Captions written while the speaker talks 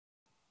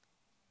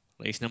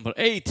ريس نمبر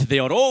 8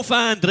 ذا اوف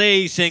اند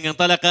ريسنج.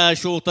 انطلق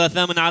الشوط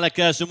الثامن على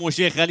كاس سمو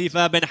الشيخ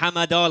خليفة بن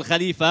حمد آل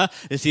خليفة.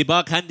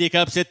 سباق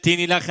هانديكاب 60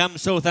 إلى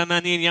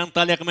 85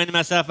 ينطلق من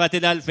مسافة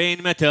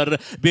 2000 متر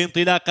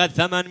بانطلاقة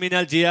 8 من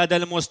الجيادة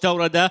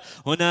المستوردة.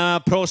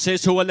 هنا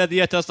بروسيس هو الذي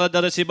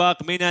يتصدر السباق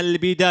من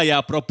البداية.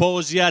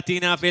 بروبوز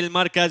ياتينا في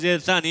المركز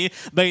الثاني،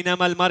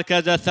 بينما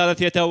المركز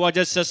الثالث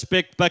يتواجد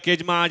سسبكت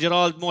باكيج مع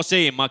جيرالد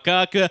موسي.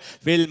 مكاك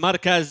في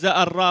المركز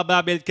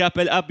الرابع بالكاب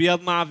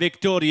الأبيض مع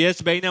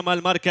فيكتوريوس، بينما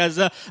المركز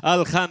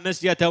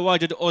الخامس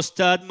يتواجد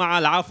أستاذ مع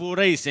العفو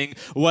ريسينج.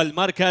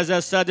 والمركز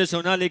السادس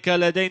هنالك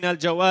لدينا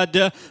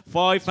الجواد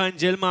 5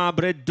 أنجل مع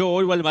بريد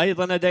دوي،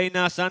 وأيضا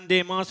لدينا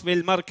ساندي ماس في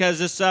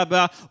المركز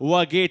السابع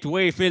وجيت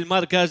واي في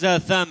المركز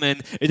الثامن.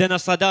 إذن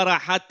الصدارة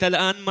حتى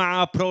الآن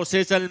مع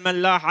بروسيس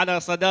الملاح على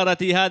صدارة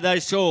هذا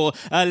الشو.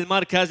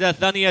 المركز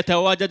الثاني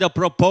يتواجد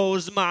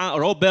بروبوز مع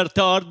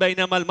روبرتارد،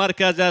 بينما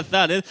المركز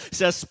الثالث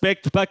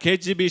سسبكت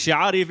باكيج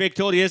بشعار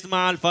فيكتوريوس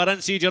مع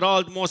الفرنسي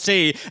جيرالد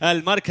موسي.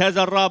 المركز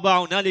الرابع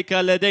هنالك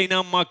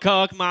لدينا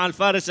مكاك مع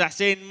الفارس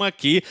حسين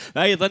مكي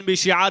ايضا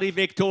بشعار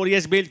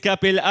فيكتوريوس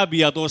بالكاب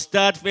الابيض.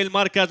 استاذ في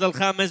المركز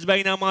الخامس،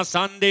 بينما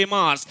ساندي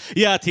ماس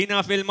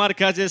ياتينا في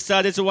المركز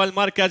السادس.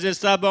 والمركز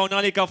السابع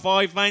هنالك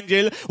 5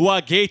 انجل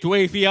وجيت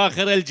واي في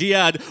اخر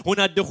الجياد.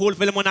 هنا الدخول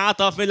في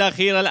المنعطف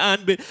الاخير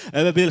الان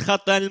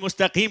بالخط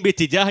المستقيم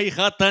باتجاه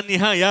خط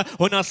النهايه.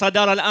 هنا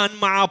صدر الان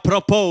مع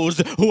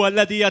بروبوز هو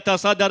الذي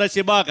يتصدر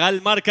سباق.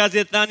 المركز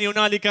الثاني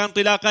هنالك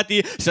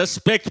انطلاقه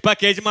سسبكت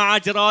باكيج مع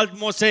جيرالد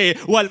موسي،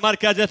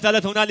 والمركز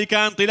الثالث هنالك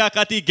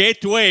انطلاقه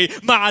جيت واي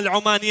مع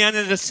العمانيان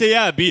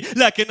السيابي.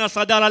 لكن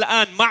الصدارة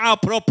الآن مع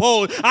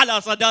بروبوز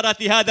على صدارة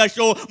هذا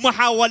الشو.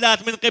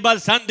 محاولات من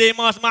قبل ساندي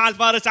ماس مع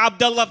الفارس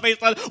عبدالله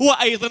فيصل،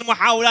 وأيضا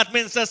محاولات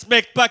من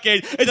سسبكت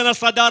باكيج. إذن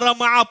الصدارة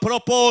مع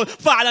بروبوز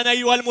فعلا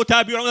أيها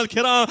المتابعون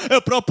الكرام.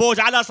 بروبوز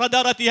على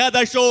صدارة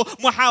هذا الشو،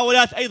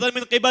 محاولات أيضا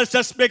من قبل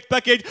سسبكت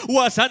باكيج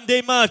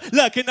وساندي ماس،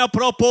 لكن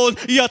بروبوز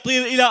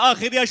يطير إلى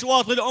آخر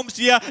أشواط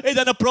الأمسية.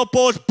 إذن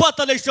بروبوز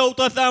بطل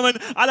الشوط الثامن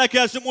على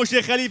كاس سمو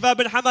الشيخ خليفة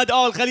بن حمد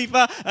آل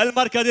خليفة.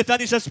 المركز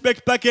الثاني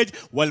سسبكت باكيج،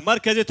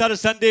 والمركز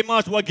الثالث ساندي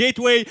ماس وجيت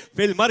واي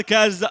في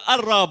المركز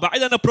الرابع.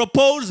 إذن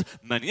بروبوز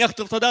من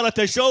يخطف صدارة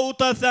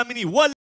الشوط الثامن.